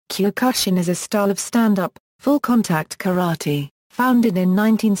Kyokushin is a style of stand-up, full-contact karate, founded in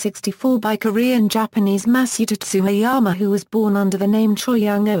 1964 by Korean-Japanese Masutatsu Oyama, who was born under the name Choi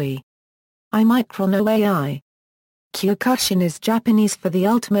Young-Eui. Kyokushin is Japanese for the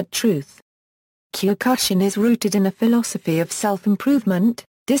ultimate truth. Kyokushin is rooted in a philosophy of self-improvement,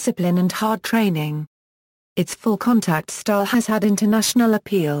 discipline and hard training. Its full-contact style has had international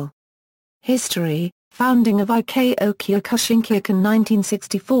appeal. History: founding of Iko Kyokushin Kyokan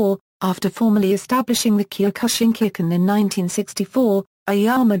 1964. After formally establishing the Kyokushin Kyokan in 1964,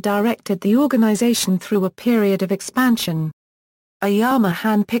 Oyama directed the organization through a period of expansion. Oyama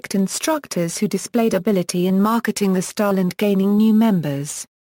hand-picked instructors who displayed ability in marketing the style and gaining new members.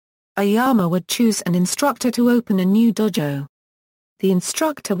 Oyama would choose an instructor to open a new dojo. The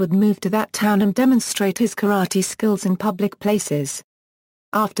instructor would move to that town and demonstrate his karate skills in public places.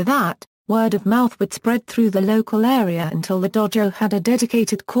 After that, word of mouth would spread through the local area until the dojo had a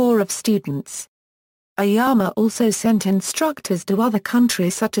dedicated core of students. Oyama also sent instructors to other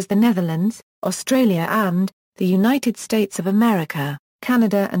countries such as the Netherlands, Australia and the United States of America,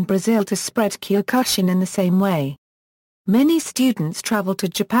 Canada and Brazil to spread Kyokushin in the same way. Many students traveled to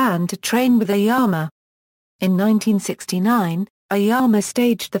Japan to train with Oyama. In 1969, Oyama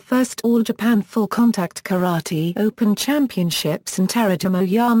staged the first All-Japan Full-Contact Karate Open Championships and Teratomo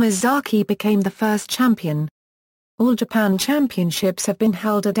Yamazaki became the first champion. All-Japan Championships have been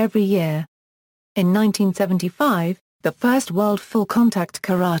held at every year. In 1975, the first World Full-Contact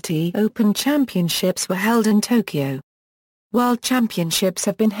Karate Open Championships were held in Tokyo. World Championships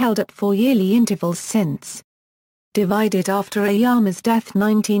have been held at 4 yearly intervals since. Divided after Oyama's death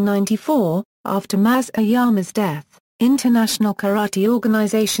 1994, after Mas Oyama's death, International Karate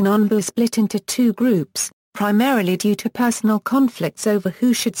Organization ONBU split into 2 groups, primarily due to personal conflicts over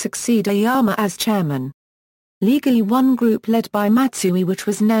who should succeed Oyama as chairman. Legally, one group led by Matsui, which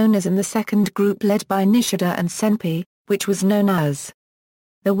was known as, and the second group led by Nishida and Senpai, which was known as.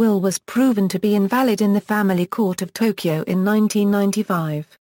 The will was proven to be invalid in the family court of Tokyo in 1995.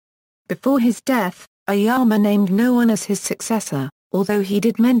 Before his death, Oyama named no one as his successor, although he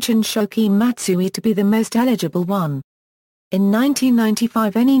did mention Shoki Matsui to be the most eligible one. In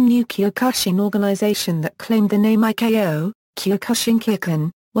 1995, any new Kyokushin organization that claimed the name Iko, Kyokushin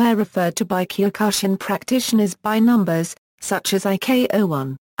Kyokan, were referred to by Kyokushin practitioners by numbers, such as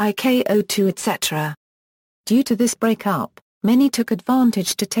Iko-1, Iko-2 etc. Due to this breakup, many took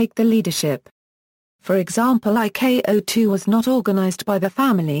advantage to take the leadership. For example, Iko-2 was not organized by the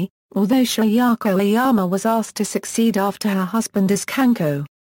family, although Shoyako Oyama was asked to succeed after her husband as Kanko.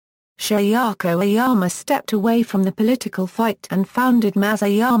 Shoyako Oyama stepped away from the political fight and founded Mas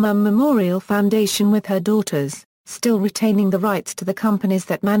Oyama Memorial Foundation with her daughters, still retaining the rights to the companies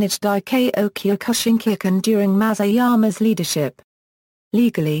that managed Iko Kyokushin Kyokan during Mas Oyama's leadership.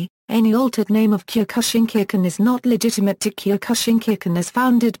 Legally, any altered name of Kyokushin Kyokan is not legitimate to Kyokushin Kyokan as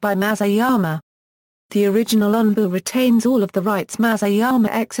founded by Mas Oyama. The original ONBU retains all of the rights Mas Oyama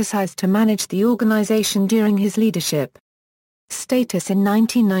exercised to manage the organization during his leadership. Status in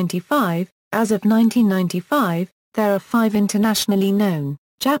 1995: as of 1995, there are 5 internationally known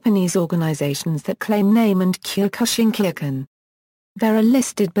Japanese organizations that claim name and Kyokushin Kyokan. They are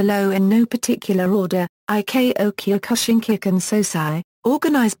listed below in no particular order: Iko Kyokushin Kyokan Sosai,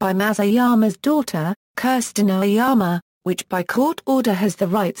 organized by Mas Oyama's daughter, Kirsten Oyama, which by court order has the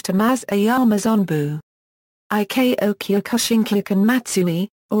rights to Mas Oyama's ONBU. Iko Kyokushin Kyokan Matsui,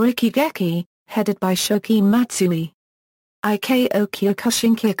 or Ikigeki, headed by Shoki Matsui. Iko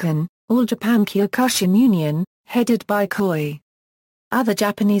Kyokushin Kyokan, All Japan Kyokushin Union, headed by Koi. Other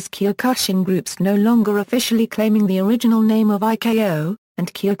Japanese Kyokushin groups no longer officially claiming the original name of Iko,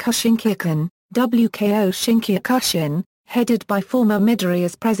 and Kyokushin Kyokan, WKO Shinkyokushin, headed by former Midori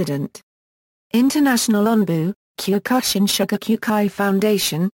as president. International ONBU, Kyokushin Shogakukai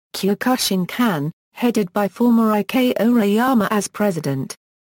Foundation, Kyokushin Kan, headed by former Iko Oyama as president.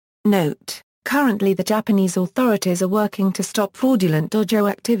 Note: currently the Japanese authorities are working to stop fraudulent dojo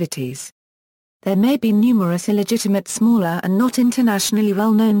activities. There may be numerous illegitimate smaller and not internationally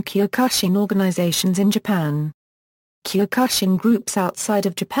well-known Kyokushin organizations in Japan. Kyokushin groups outside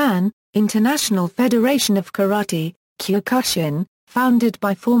of Japan: International Federation of Karate, Kyokushin, founded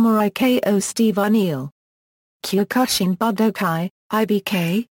by former Iko Steve O'Neill. Kyokushin Budokai,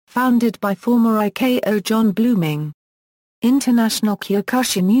 IBK, founded by former Iko John Blooming. International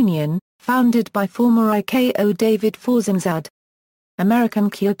Kyokushin Union, founded by former Iko David Forzanzad. American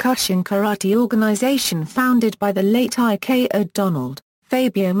Kyokushin Karate Organization, founded by the late Iko Donald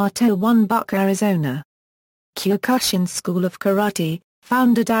Fabio Mato, Buck, Arizona. Kyokushin School of Karate,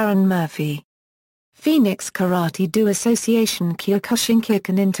 founder Darren Murphy. Phoenix Karate-Do Association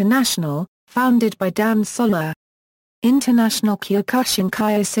Kyokushin International, founded by Dan Soller. International Kyokushin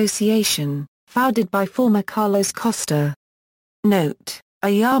Association, founded by former Carlos Costa. Note: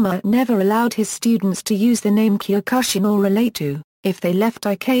 Oyama never allowed his students to use the name Kyokushin or relate to, if they left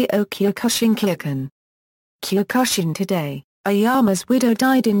IKO Kyokushin. Kyokushin today. Oyama's widow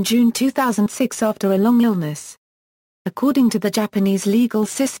died in June 2006 after a long illness. According to the Japanese legal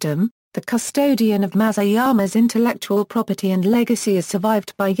system, the custodian of Masayama's intellectual property and legacy is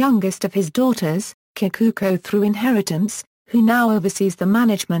survived by youngest of his daughters, Kikuko, through inheritance, who now oversees the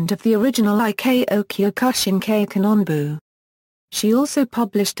management of the original IKO Kyokushin Keikanonbu. She also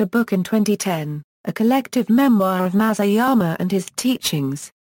published a book in 2010, a collective memoir of Masayama and his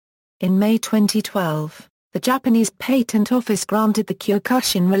teachings. In May 2012, the Japanese Patent Office granted the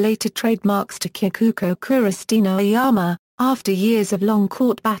Kyokushin-related trademarks to Kikuko Christina Oyama, after years of long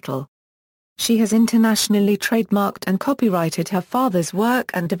court battle. She has internationally trademarked and copyrighted her father's work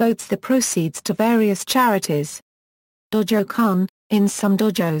and devotes the proceeds to various charities. Dojo-kun: in some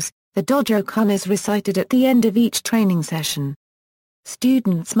dojos, the dojo-kun is recited at the end of each training session.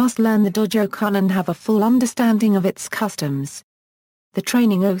 Students must learn the dojo-kun and have a full understanding of its customs. The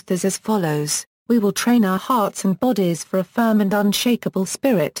training oath is as follows: we will train our hearts and bodies for a firm and unshakable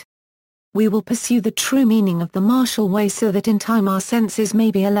spirit. We will pursue the true meaning of the martial way so that in time our senses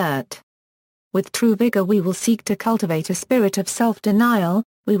may be alert. With true vigor we will seek to cultivate a spirit of self-denial,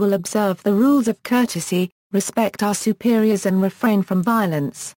 we will observe the rules of courtesy, respect our superiors and refrain from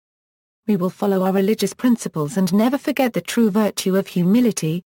violence. We will follow our religious principles and never forget the true virtue of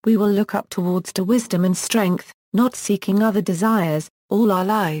humility, we will look up towards to wisdom and strength, not seeking other desires, all our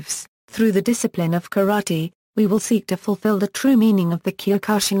lives. Through the discipline of karate, we will seek to fulfill the true meaning of the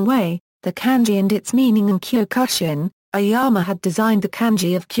Kyokushin way, the kanji and its meaning in Kyokushin. Oyama had designed the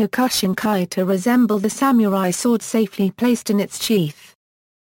kanji of Kyokushin Kai to resemble the samurai sword safely placed in its sheath.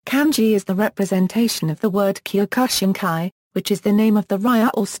 Kanji is the representation of the word Kyokushin Kai, which is the name of the raya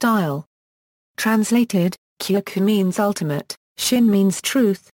or style. Translated, Kyoku means ultimate, Shin means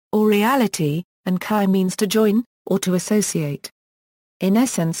truth, or reality, and Kai means to join, or to associate. In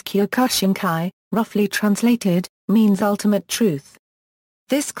essence, Kyokushin Kai, roughly translated, means ultimate truth.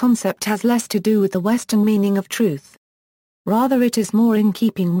 This concept has less to do with the Western meaning of truth. Rather it is more in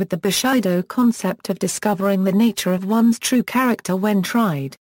keeping with the Bushido concept of discovering the nature of one's true character when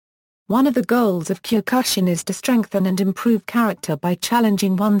tried. One of the goals of Kyokushin is to strengthen and improve character by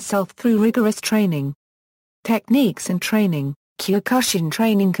challenging oneself through rigorous training. Techniques and training. Kyokushin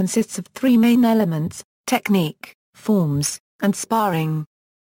training consists of three main elements: technique, forms, and sparring.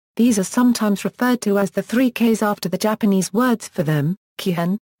 These are sometimes referred to as the 3 Ks after the Japanese words for them: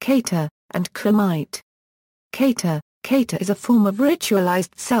 Kihan, Kata, and Kumite. Kata is a form of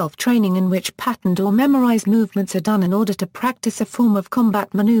ritualized self-training in which patterned or memorized movements are done in order to practice a form of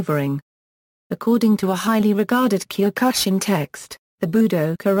combat maneuvering. According to a highly regarded Kyokushin text, the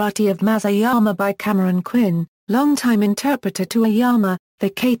Budo Karate of Masayama by Cameron Quinn, longtime interpreter to Oyama,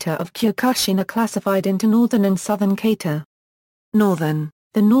 the kata of Kyokushin are classified into Northern and Southern kata. The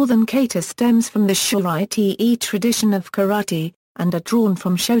Northern kata stems from the Shōrai-te tradition of karate, and are drawn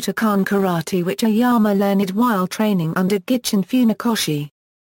from Shotokan karate which Oyama learned while training under Gichin Funakoshi.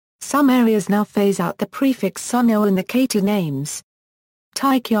 Some areas now phase out the prefix sono in the kata names.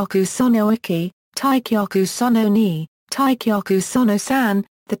 Taikyoku Sono Iki, Taikyoku Sono Ni, Taikyoku Sono San.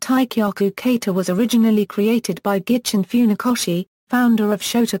 The Taikyoku kata was originally created by Gichin Funakoshi, founder of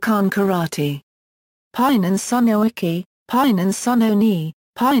Shotokan karate. Painan Sono Iki, Painan Sono Ni,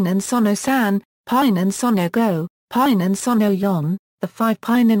 Painan Sono San, Painan Sono Go, Painan Sono Yon. The 5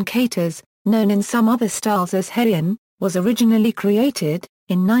 Painan katas, known in some other styles as Heian, was originally created,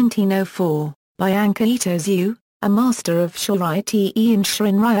 in 1904, by Anka Itozu, a master of Shōrai-te and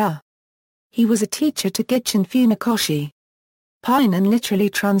Shinraya. He was a teacher to Gichin Funakoshi. Painan literally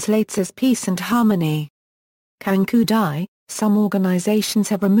translates as peace and harmony. Kanku Dai. Some organizations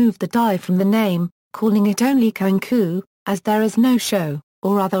have removed the dai from the name, calling it only Kanku, as there is no sho,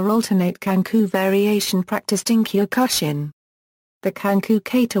 or other alternate Kanku variation practiced in Kyokushin. The Kanku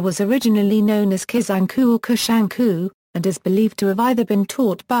kata was originally known as Kizanku or Kushanku, and is believed to have either been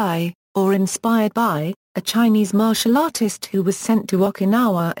taught by, or inspired by, a Chinese martial artist who was sent to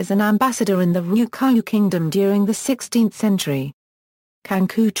Okinawa as an ambassador in the Ryukyu Kingdom during the 16th century.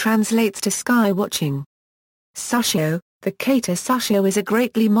 Kanku translates to sky watching. Susho. The kata susho is a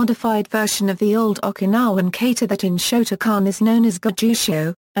greatly modified version of the old Okinawan kata that in Shotokan is known as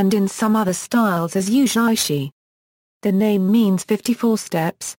Gojusho, and in some other styles as Yujaishi. The name means 54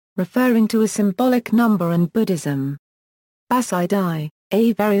 steps, referring to a symbolic number in Buddhism. Basai Dai.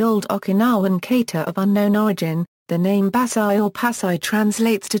 A very old Okinawan kata of unknown origin, the name Basai or Pasai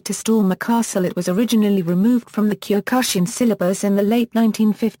translates to storm a castle. It was originally removed from the Kyokushin syllabus in the late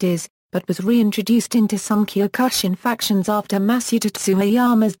 1950s, but was reintroduced into some Kyokushin factions after Masutatsu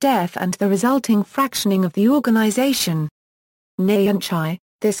Oyama's death and the resulting fractioning of the organization. Naianchai,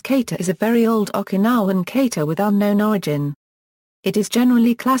 this kata is a very old Okinawan kata with unknown origin. It is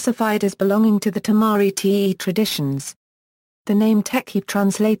generally classified as belonging to the Tamari Te traditions. The name Teki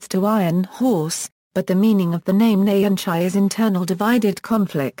translates to iron horse, but the meaning of the name Naianchai is internal divided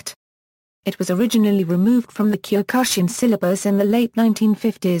conflict. It was originally removed from the Kyokushin syllabus in the late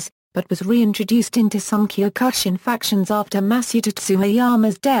 1950s, but was reintroduced into some Kyokushin factions after Masutatsu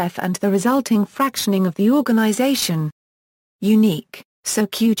Oyama's death and the resulting fractioning of the organization. Unique,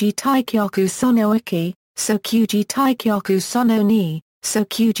 Sokyuji Taikyoku Sono Iki, Sokyuji Taikyoku Sono Ni,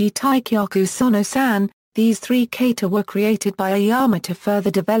 Sokyuji Taikyoku Sono San. These three kata were created by Oyama to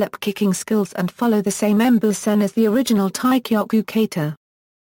further develop kicking skills and follow the same embusen as the original Taikyoku kata.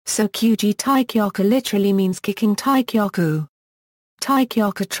 Sokyuji Taikyoku literally means kicking Taikyoku.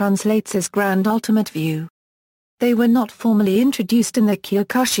 Taikyoku translates as grand ultimate view. They were not formally introduced in the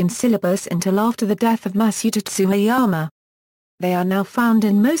Kyokushin syllabus until after the death of Masutatsu Oyama. They are now found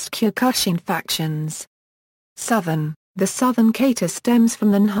in most Kyokushin factions. Southern. The Southern kata stems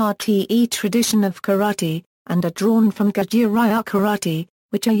from the Nha-Te tradition of karate, and are drawn from Goju-Ryu karate,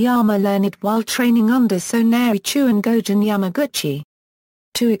 which Oyama learned while training under Sonari Chu and Gogen Yamaguchi.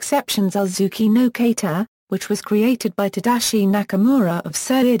 Two exceptions are Zuki no kata, which was created by Tadashi Nakamura of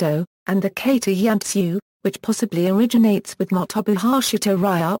Seido, and the kata Yantsu, which possibly originates with Motobu Hashito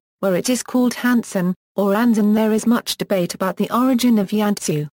Ryu, where it is called Hansen, or Anzen. There is much debate about the origin of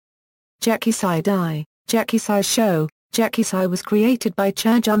Yantsu. Gekisai Dai, Gekisai Sho. Gekisai was created by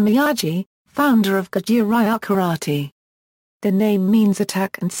Chojun Miyagi, founder of Goju-Ryu karate. The name means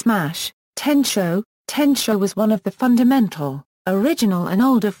attack and smash. Tensho was one of the fundamental, original and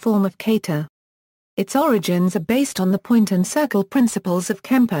older form of kata. Its origins are based on the point and circle principles of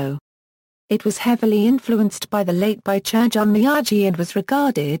Kempo. It was heavily influenced by the late by Chojun Miyagi and was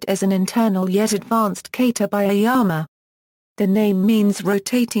regarded as an internal yet advanced kata by Oyama. The name means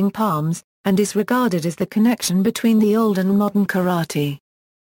rotating palms, and is regarded as the connection between the old and modern karate.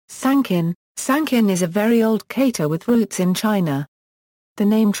 Sankin is a very old kata with roots in China. The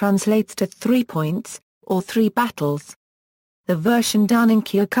name translates to 3 points, or 3 battles. The version done in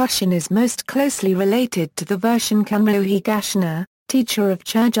Kyokushin is most closely related to the version Kanro Higashina, teacher of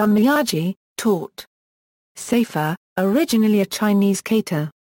Chojun Miyagi, taught. Seifa, originally a Chinese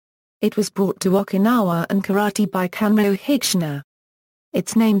kata. It was brought to Okinawa and karate by Kanro Higashina.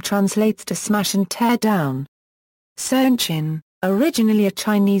 Its name translates to smash and tear down. Senchin, originally a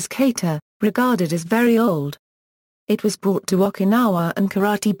Chinese kata, regarded as very old. It was brought to Okinawa and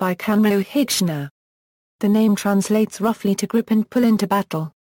karate by Kanro Higashina. The name translates roughly to grip and pull into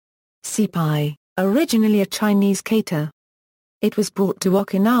battle. Sipai, originally a Chinese kata. It was brought to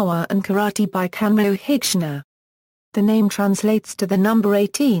Okinawa and karate by Kanro Higashina. The name translates to the number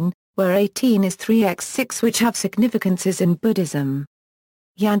 18, where 18 is 3x6, which have significances in Buddhism.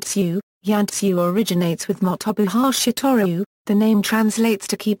 Yantsu originates with Motobu Hashitoru. The name translates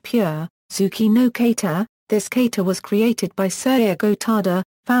to keep pure. Zuki no kata, this kata was created by Seigo Tada,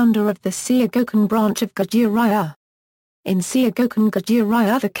 founder of the Seigokan branch of Goju-Ryu. In Seigokan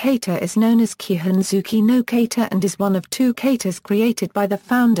Goju-Ryu the kata is known as Kihon Zuki no kata and is one of 2 katas created by the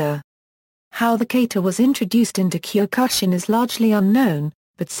founder. How the kata was introduced into Kyokushin is largely unknown,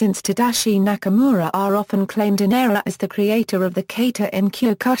 but since Tadashi Nakamura are often claimed in error as the creator of the kata in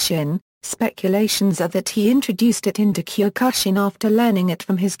Kyokushin, speculations are that he introduced it into Kyokushin after learning it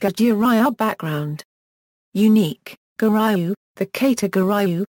from his Goju-Ryu background. Unique, Goryu, the kata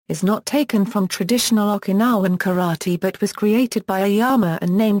Goryu, is not taken from traditional Okinawan karate but was created by Oyama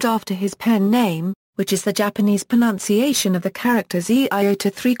and named after his pen name, which is the Japanese pronunciation of the characters iota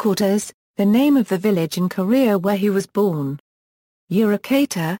 3/4, the name of the village in Korea where he was born. Yura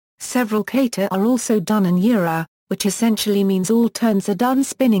kata, several kata are also done in Yura, which essentially means all turns are done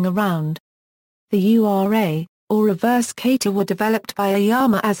spinning around. The Ura, or reverse kata, were developed by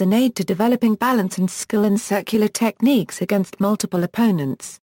Oyama as an aid to developing balance and skill in circular techniques against multiple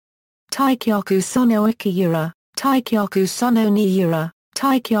opponents. Taikyoku sono iki Yura, Taikyoku sono ni Yura,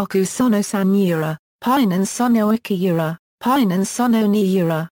 Taikyoku sono san Yura, Painan sono iki Yura, Painan sono ni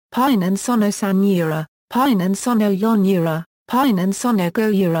Yura, Painan sono san Yura, Painan sono yon Yura, Painan sono go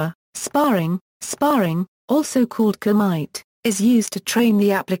Yura. Sparring, also called kumite, is used to train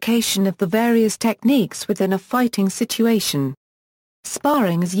the application of the various techniques within a fighting situation.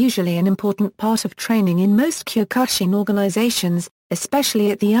 Sparring is usually an important part of training in most Kyokushin organizations, especially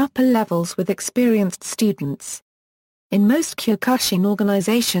at the upper levels with experienced students. In most Kyokushin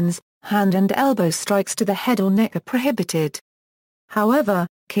organizations, hand and elbow strikes to the head or neck are prohibited. However,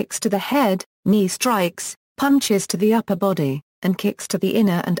 kicks to the head, knee strikes, punches to the upper body, and kicks to the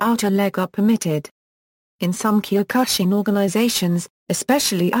inner and outer leg are permitted. In some Kyokushin organizations,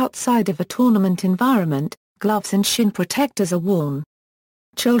 especially outside of a tournament environment, gloves and shin protectors are worn.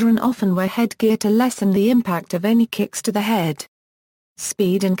 Children often wear headgear to lessen the impact of any kicks to the head.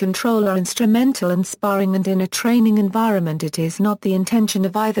 Speed and control are instrumental in sparring, and in a training environment it is not the intention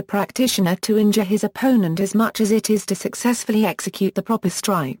of either practitioner to injure his opponent as much as it is to successfully execute the proper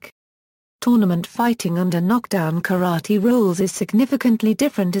strike. Tournament fighting under knockdown karate rules is significantly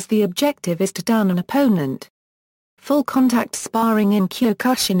different, as the objective is to down an opponent. Full contact sparring in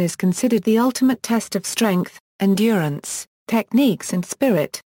Kyokushin is considered the ultimate test of strength, endurance, techniques and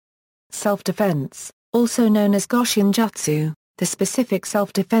spirit. Self-defense, also known as Goshin Jutsu, the specific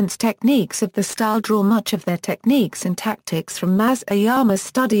self-defense techniques of the style draw much of their techniques and tactics from Ōyama's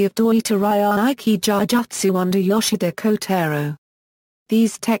study of Doitaryan Aikijai Jutsu under Yoshida Kotaro.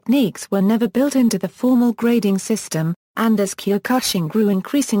 These techniques were never built into the formal grading system, and as Kyokushin grew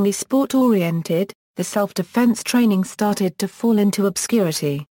increasingly sport-oriented, the self-defense training started to fall into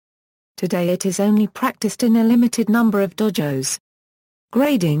obscurity. Today it is only practiced in a limited number of dojos.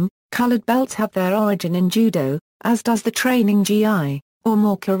 Grading, colored belts have their origin in judo, as does the training gi, or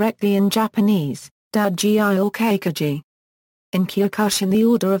more correctly in Japanese, da-gi or keikoji. In Kyokushin the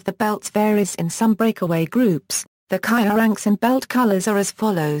order of the belts varies in some breakaway groups. The kaya ranks and belt colors are as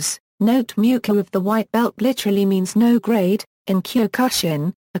follows. Note: Muku of the white belt literally means no grade. In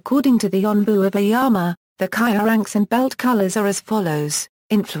Kyokushin, according to the Onbu of Ōyama, the kaya ranks and belt colors are as follows.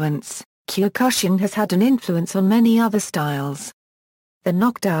 Influence: Kyokushin has had an influence on many other styles. The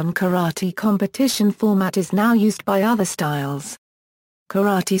knockdown karate competition format is now used by other styles.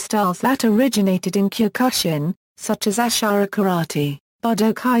 Karate styles that originated in Kyokushin, such as Ashura karate,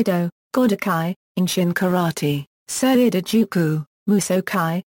 Budokai-do, Godokai, Inshin karate, Seidajuku,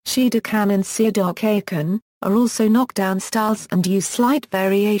 Musokai, Shidokan and Seidokaken, are also knockdown styles and use slight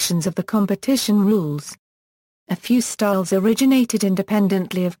variations of the competition rules. A few styles originated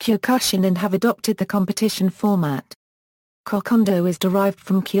independently of Kyokushin and have adopted the competition format. Kokondo is derived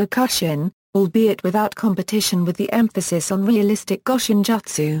from Kyokushin, albeit without competition, with the emphasis on realistic Goshin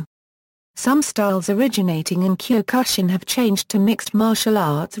Jutsu. Some styles originating in Kyokushin have changed to mixed martial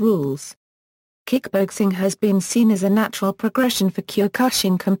arts rules. Kickboxing has been seen as a natural progression for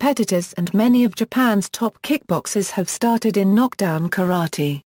Kyokushin competitors, and many of Japan's top kickboxers have started in knockdown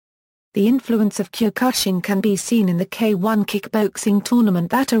karate. The influence of Kyokushin can be seen in the K1 kickboxing tournament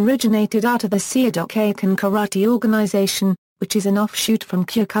that originated out of the Seidokaken karate organization, which is an offshoot from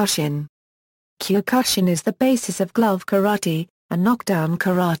Kyokushin. Kyokushin is the basis of glove karate, a knockdown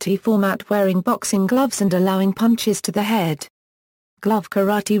karate format wearing boxing gloves and allowing punches to the head. Glove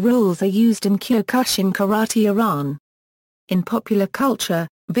karate rules are used in Kyokushin karate Iran. In popular culture,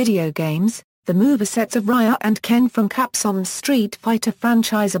 video games, the movesets of Ryu and Ken from Capcom's Street Fighter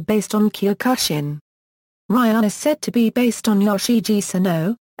franchise are based on Kyokushin. Ryu is said to be based on Yoshiji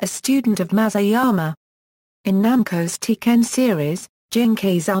Sano, a student of Masayama. In Namco's Tekken series,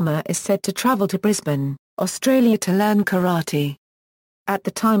 Jinkei-sama is said to travel to Brisbane, Australia to learn karate. At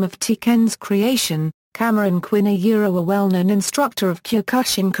the time of Tekken's creation, Cameron Quinn, a well-known instructor of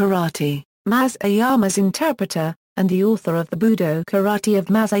Kyokushin karate, Masayama's interpreter, and the author of the Budo Karate of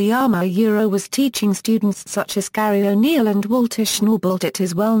Masayama was teaching students such as Gary O'Neill and Walter Schnaubelt at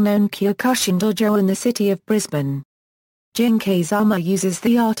his well-known Kyokushin dojo in the city of Brisbane. Jinkei-sama uses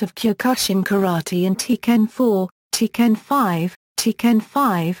the art of Kyokushin karate in Tekken 4, Tekken 5, Tekken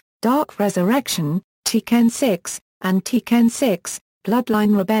 5, Dark Resurrection, Tekken 6, and Tekken 6,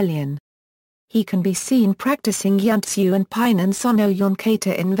 Bloodline Rebellion. He can be seen practicing Yantsu and Painan Sono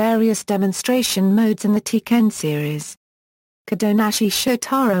Yonkata in various demonstration modes in the Tekken series. Kadonashi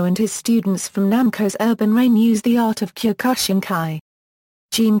Shotaro and his students from Namco's Urban Reign use the art of Kyokushin Kai.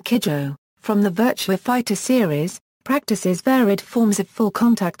 Jin Kijo, from the Virtua Fighter series, practices varied forms of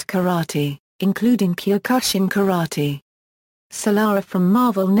full-contact karate, including Kyokushin karate. Solara from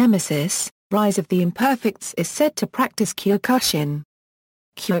Marvel Nemesis, Rise of the Imperfects is said to practice Kyokushin.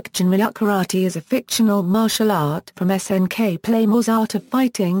 Kyokushin karate is a fictional martial art from SNK Playmore's Art of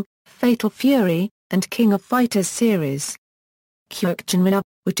Fighting, Fatal Fury, and King of Fighters series. Kyokushin,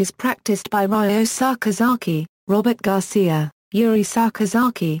 which is practiced by Ryo Sakazaki, Robert Garcia, Yuri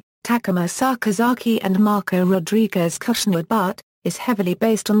Sakazaki, Takuma Sakazaki and Marco Rodriguez Kushinwood, but is heavily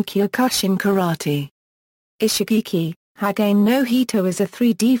based on Kyokushin karate. Ishigiki, Hagane no Hito is a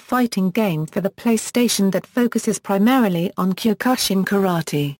 3D fighting game for the PlayStation that focuses primarily on Kyokushin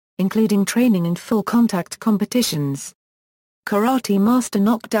karate, including training and full-contact competitions. Karate Master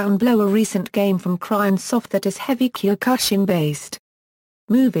Knockdown Blow, a recent game from Cryonsoft that is heavy Kyokushin-based.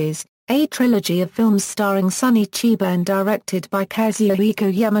 Movies: a trilogy of films starring Sonny Chiba and directed by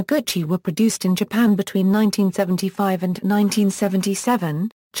Kazuhiko Yamaguchi were produced in Japan between 1975 and 1977,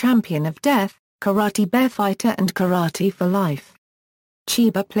 Champion of Death, Karate Bear Fighter and Karate for Life.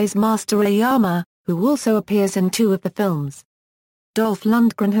 Chiba plays Master Ōyama, who also appears in 2 of the films. Dolph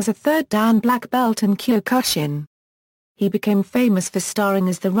Lundgren has a 3rd Dan black belt in Kyokushin. He became famous for starring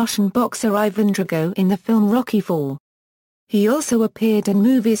as the Russian boxer Ivan Drago in the film Rocky IV. He also appeared in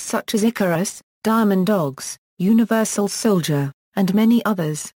movies such as Icarus, Diamond Dogs, Universal Soldier, and many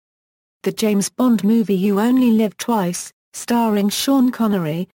others. The James Bond movie You Only Live Twice, starring Sean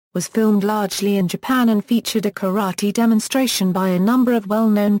Connery, was filmed largely in Japan and featured a karate demonstration by a number of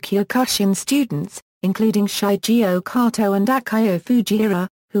well-known Kyokushin students, including Shigeru Kato and Akio Fujihara,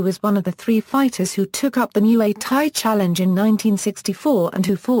 who was one of the 3 fighters who took up the Muay Thai challenge in 1964 and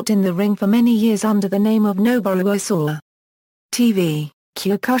who fought in the ring for many years under the name of Noboru Osawa. TV: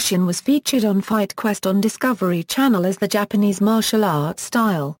 Kyokushin was featured on Fight Quest on Discovery Channel as the Japanese martial arts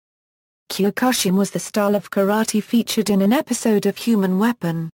style. Kyokushin was the style of karate featured in an episode of Human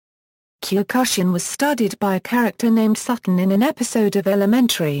Weapon. Kyokushin was studied by a character named Sutton in an episode of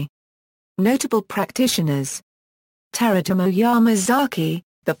Elementary. Notable practitioners: Terajima Yamazaki,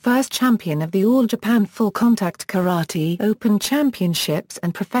 the first champion of the All Japan Full Contact Karate Open Championships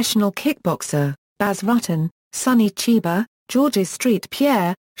and professional kickboxer, Baz Rutten, Sonny Chiba, Georges Street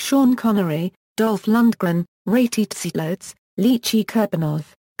Pierre, Sean Connery, Dolph Lundgren, Rati Tsitlitz, Leechy Kurbanov,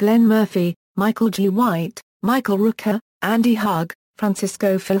 Glenn Murphy, Michael G. White, Michael Rooker, Andy Hug,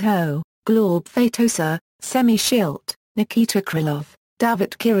 Francisco Filho, Glorb Fatosa, Semi Schilt, Nikita Krylov,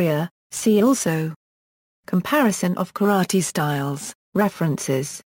 David Kiria. See also: Comparison of karate styles, references.